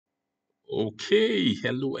Okay,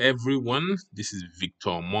 hello everyone. This is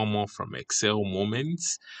Victor Momo from Excel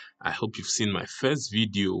Moments. I hope you've seen my first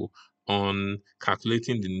video on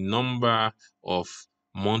calculating the number of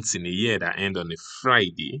months in a year that end on a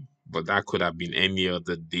Friday, but that could have been any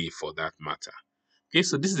other day for that matter. Okay,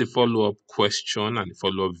 so this is a follow-up question and a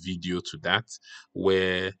follow-up video to that,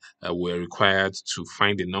 where we're required to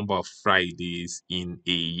find the number of Fridays in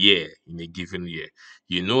a year, in a given year.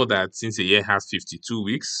 You know that since a year has 52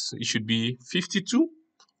 weeks, it should be 52,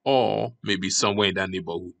 or maybe somewhere in that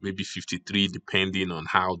neighborhood, maybe 53, depending on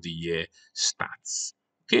how the year starts.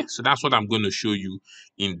 Okay, so that's what I'm going to show you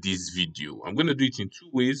in this video. I'm going to do it in two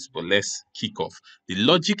ways, but let's kick off. The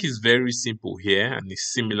logic is very simple here and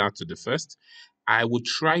is similar to the first. I would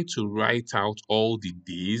try to write out all the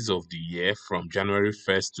days of the year from January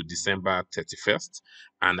 1st to December 31st,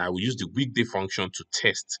 and I will use the weekday function to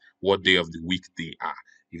test what day of the week they are.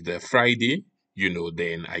 If they're Friday,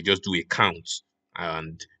 then I just do a count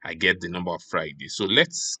and I get the number of Fridays. So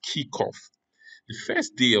let's kick off. The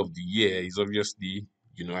first day of the year is obviously,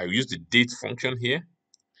 I use the date function here.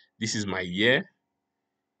 This is my year,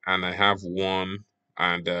 and I have 1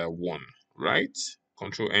 and 1, right?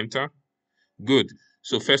 Control Enter. Good.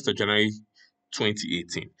 So 1st of January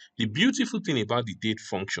 2018. The beautiful thing about the date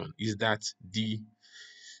function is that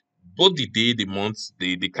both the day, the month,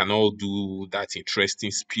 they can all do that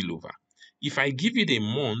interesting spillover. If I give it a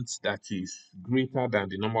month that is greater than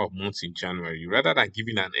the number of months in January, rather than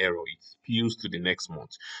giving an error, it spills to the next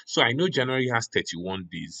month. So I know January has 31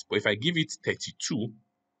 days, but if I give it 32,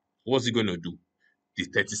 what's it going to do? The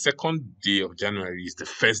 32nd day of January is the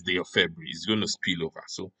first day of February. It's going to spill over.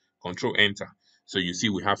 So Control Enter. So you see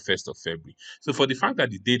we have 1st of February. So for the fact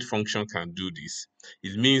that the date function can do this,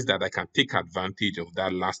 it means that I can take advantage of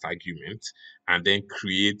that last argument and then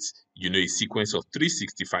create, a sequence of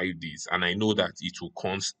 365 days. And I know that it will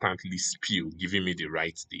constantly spill, giving me the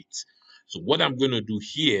right date. So what I'm going to do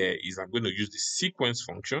here is I'm going to use the sequence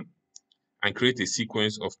function and create a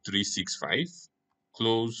sequence of 365.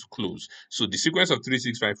 Close, close. So the sequence of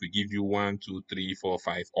 365 will give you 1, 2, 3, 4,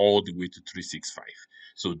 5, all the way to 365.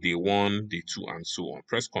 So day 1, day 2, and so on.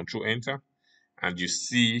 Press Control Enter, and you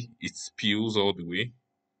see it spills all the way.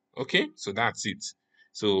 Okay, so that's it.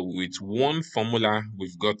 So with one formula,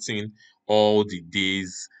 we've gotten all the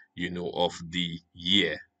days, of the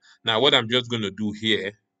year. Now, what I'm just going to do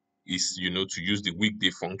here is, to use the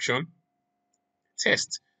weekday function,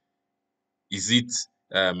 test. Is it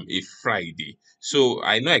a Friday? So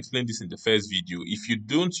I know I explained this in the first video. If you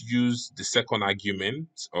don't use the second argument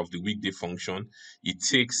of the weekday function, it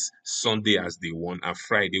takes Sunday as day 1 and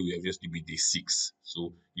Friday will obviously be day 6.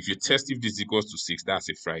 So if you test if this equals to 6, that's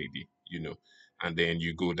a Friday, and then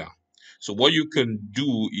you go down. So what you can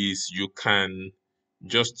do is you can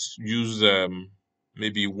just use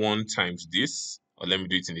maybe 1 times this, or let me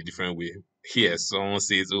do it in a different way. Here, someone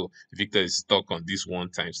says, oh, Victor is stuck on this 1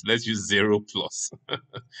 time. So let's use 0 plus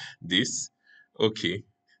this. Okay,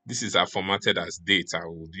 this is formatted as date. I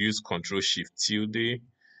would use Control Shift tilde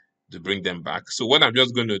to bring them back. So what I'm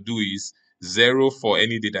just going to do is 0 for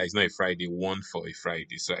any day that is not a Friday, 1 for a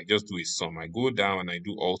Friday. So I just do a sum. I go down and I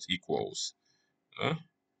do Alt equals.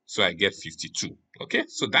 So I get 52. Okay,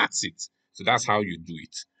 so that's it. So that's how you do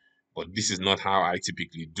it. But this is not how I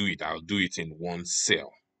typically do it. I'll do it in one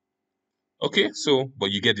cell. Okay, so, but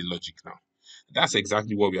you get the logic now. That's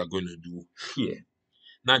exactly what we are going to do here.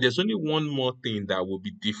 Now, there's only one more thing that will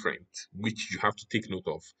be different, which you have to take note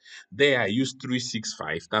of. There, I use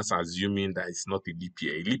 365. That's assuming that it's not a leap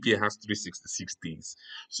year. A leap year has 366 days.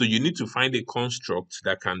 So you need to find a construct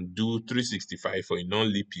that can do 365 for a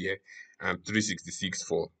non-leap year and 366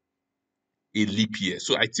 for a leap year.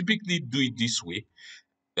 So I typically do it this way.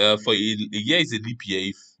 For a year is a leap year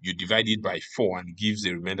if you divide it by 4 and it gives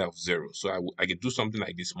a remainder of 0. So I can do something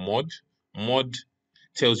like this. Mod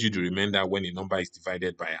tells you the remainder when a number is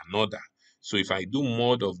divided by another. So if I do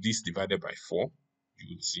mod of this divided by 4,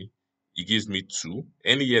 you would see it gives me 2.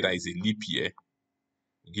 Any year that is a leap year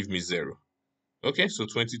will give me 0. Okay, so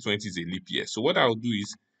 2020 is a leap year. So what I'll do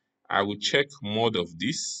is I will check mod of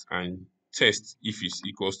this and test if it's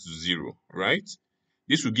equals to 0, right?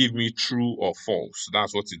 This will give me true or false.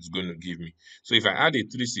 That's what it's going to give me. So if I add a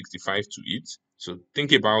 365 to it, so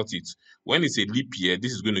think about it. When it's a leap year,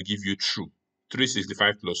 this is going to give you true.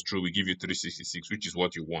 365 plus true will give you 366, which is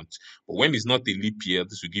what you want. But when it's not a leap year,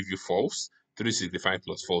 this will give you false. 365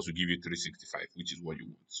 plus false will give you 365, which is what you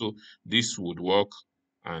want. So this would work,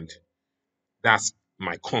 and that's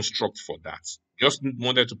my construct for that. Just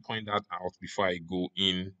wanted to point that out before I go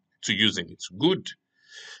in to using it. Good.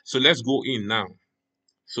 So let's go in now.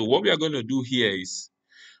 So what we are going to do here is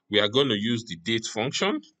we are going to use the date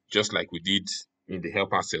function just like we did in the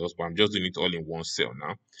helper cells, but I'm just doing it all in one cell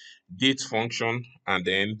now. Date function, and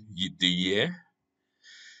then the year.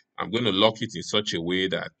 I'm going to lock it in such a way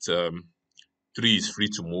that 3 is free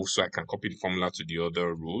to move, so I can copy the formula to the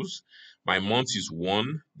other rows. My month is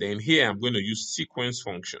 1. Then here I'm going to use sequence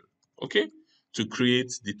function, okay, to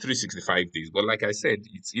create the 365 days. But like I said,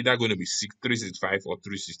 it's either going to be 365 or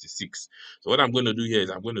 366. So what I'm going to do here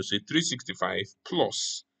is I'm going to say 365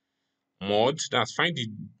 plus mod. That's find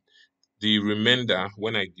the remainder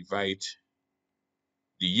when I divide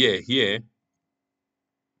the year here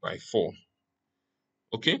by 4.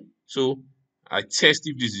 Okay, so I test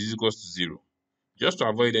if this is equals to 0. Just to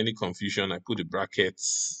avoid any confusion, I put the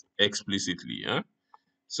brackets explicitly.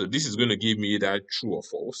 So this is going to give me either true or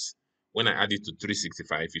false. When I add it to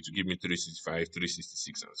 365, it will give me 365,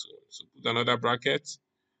 366, and so on. So put another bracket.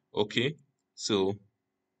 Okay, so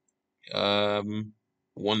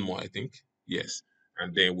one more, I think. Yes,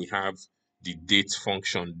 and then we have the date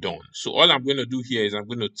function done. So all I'm going to do here is I'm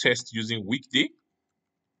going to test using weekday.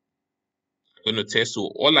 I'm going to test. So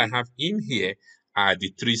all I have in here are the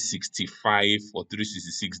 365 or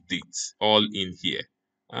 366 dates, all in here.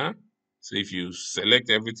 So if you select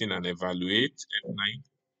everything and evaluate F9,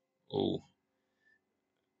 oh,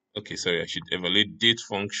 okay, sorry, I should evaluate date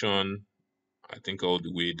function, I think all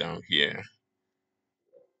the way down here.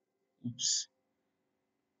 Oops,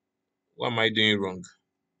 what am I doing wrong?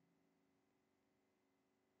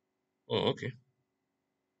 Oh, okay.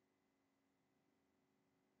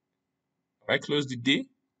 If I close the day,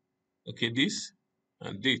 okay, this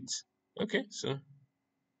and date. Okay, so I'm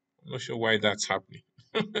not sure why that's happening.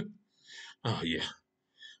 Oh, yeah.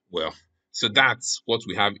 Well, so that's what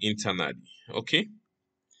we have internally. Okay.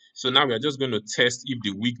 So now we are just going to test if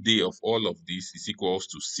the weekday of all of this is equals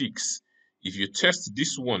to 6. If you test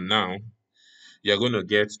this one now, you're going to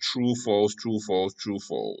get true, false, true, false, true,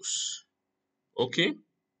 false. Okay?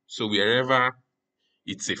 So wherever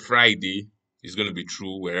it's a Friday, it's going to be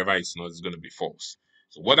true. Wherever it's not, it's going to be false.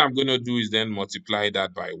 So what I'm going to do is then multiply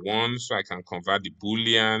that by 1 so I can convert the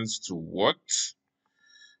booleans to what?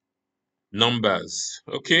 Numbers.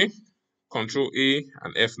 Okay? Control A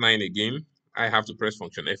and F9 again. I have to press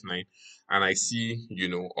function F9 and I see,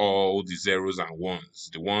 all the zeros and ones.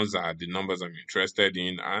 The ones are the numbers I'm interested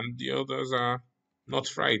in and the others are not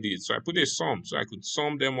Friday. So I put a sum so I could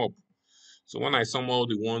sum them up. So when I sum all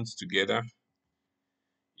the ones together,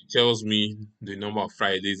 it tells me the number of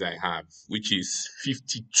Fridays I have, which is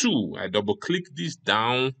 52. I double click this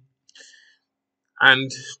down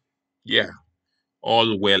and yeah,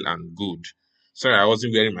 all well and good. Sorry, I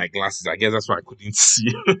wasn't wearing my glasses. I guess that's why I couldn't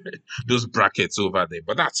see those brackets over there,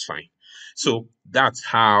 but that's fine. So that's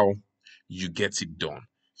how you get it done.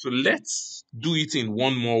 So let's do it in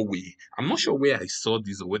one more way. I'm not sure where I saw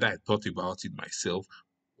this or whether I thought about it myself,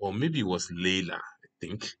 or maybe it was Layla, I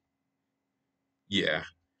think. Yeah,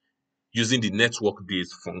 using the network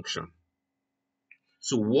days function.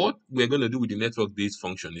 So what we're going to do with the network days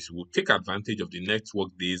function is we'll take advantage of the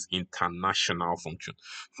network days international function.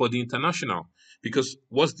 For the international, because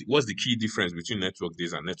what's the key difference between network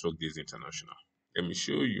days and network days international? Let me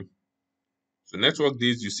show you. So network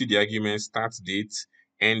days, you see the argument start date,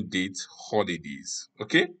 end date, holidays.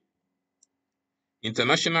 Okay?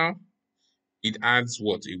 International, it adds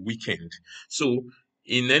what? A weekend. So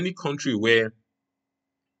in any country where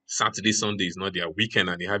Saturday, Sunday is not their weekend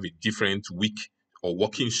and they have a different week or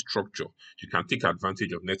working structure, you can take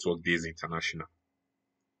advantage of Network Days International,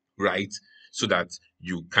 right? So that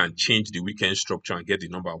you can change the weekend structure and get the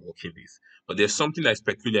number of working days. But there's something that's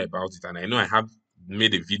peculiar about it, and I know I have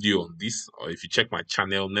made a video on this, or if you check my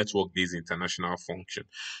channel, Network Days International function,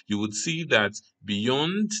 you would see that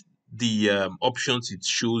beyond the options it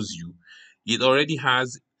shows you, it already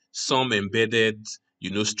has some embedded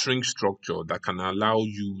string structure that can allow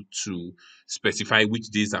you to specify which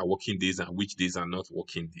days are working days and which days are not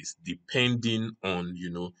working days, depending on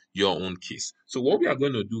your own case. So what we are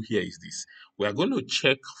going to do here is this. We are going to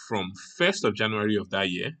check from 1st of January of that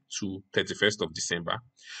year to 31st of December.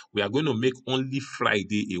 We are going to make only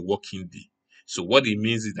Friday a working day. So what it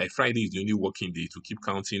means is that Friday is the only working day to keep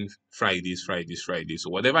counting Fridays, Fridays, Fridays. So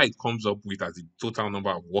whatever it comes up with as the total number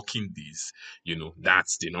of working days,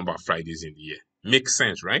 that's the number of Fridays in the year. Makes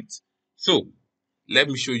sense, right? So let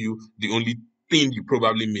me show you the only thing you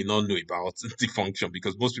probably may not know about the function,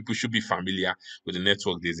 because most people should be familiar with the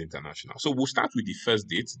Network Days International. So we'll start with the first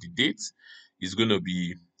date. The date is going to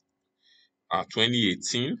be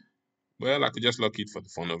 2018. Well, I could just lock it for the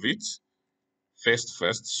fun of it. First.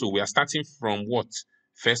 So we are starting from what?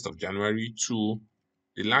 1st of January to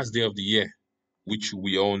the last day of the year, which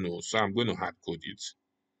we all know. So I'm going to hard code it,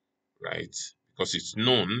 right? because it's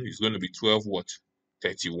known it's going to be 12 what?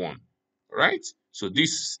 31. Right? So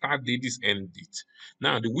this start date, this end date.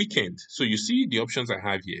 Now the weekend. So you see the options I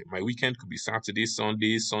have here. My weekend could be Saturday,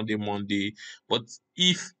 Sunday, Sunday, Monday. But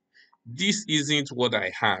if this isn't what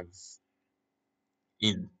I have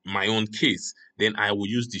in my own case, then I will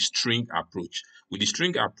use the string approach. With the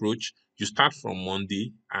string approach, you start from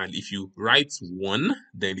Monday, and if you write one,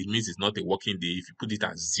 then it means it's not a working day. If you put it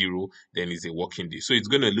as zero, then it's a working day. So it's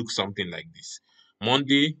going to look something like this.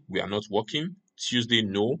 Monday, we are not working. Tuesday,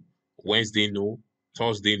 no. Wednesday, no.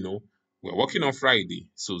 Thursday, no. We're working on Friday,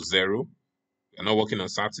 so zero. We're not working on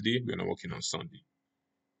Saturday. We're not working on Sunday.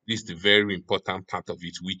 This is the very important part of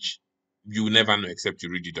it, which you will never know except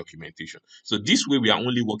you read the documentation. So this way, we are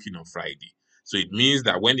only working on Friday. So it means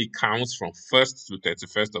that when it counts from 1st to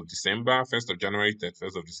 31st of December, 1st of January,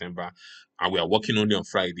 31st of December, and we are working only on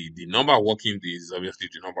Friday, the number of working days is obviously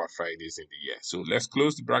the number of Fridays in the year. So let's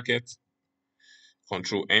close the bracket,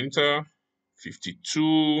 Control Enter,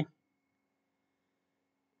 52,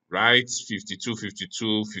 right? 52,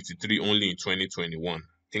 52, 53 only in 2021. I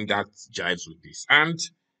think that jives with this. And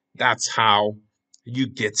that's how you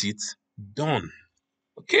get it done.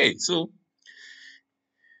 Okay, so,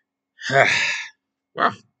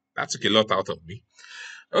 well, that took a lot out of me.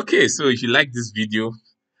 Okay, so if you like this video,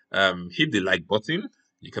 hit the like button.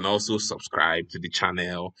 You can also subscribe to the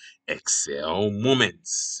channel Excel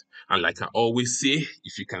Moments. And like I always say,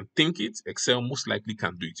 if you can think it, Excel most likely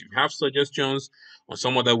can do it. If you have suggestions on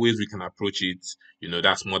some other ways we can approach it,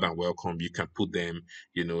 that's more than welcome. You can put them,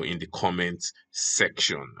 in the comment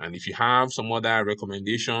section. And if you have some other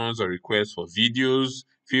recommendations or requests for videos,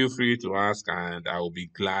 feel free to ask and I will be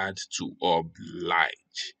glad to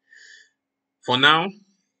oblige. For now,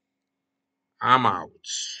 I'm out.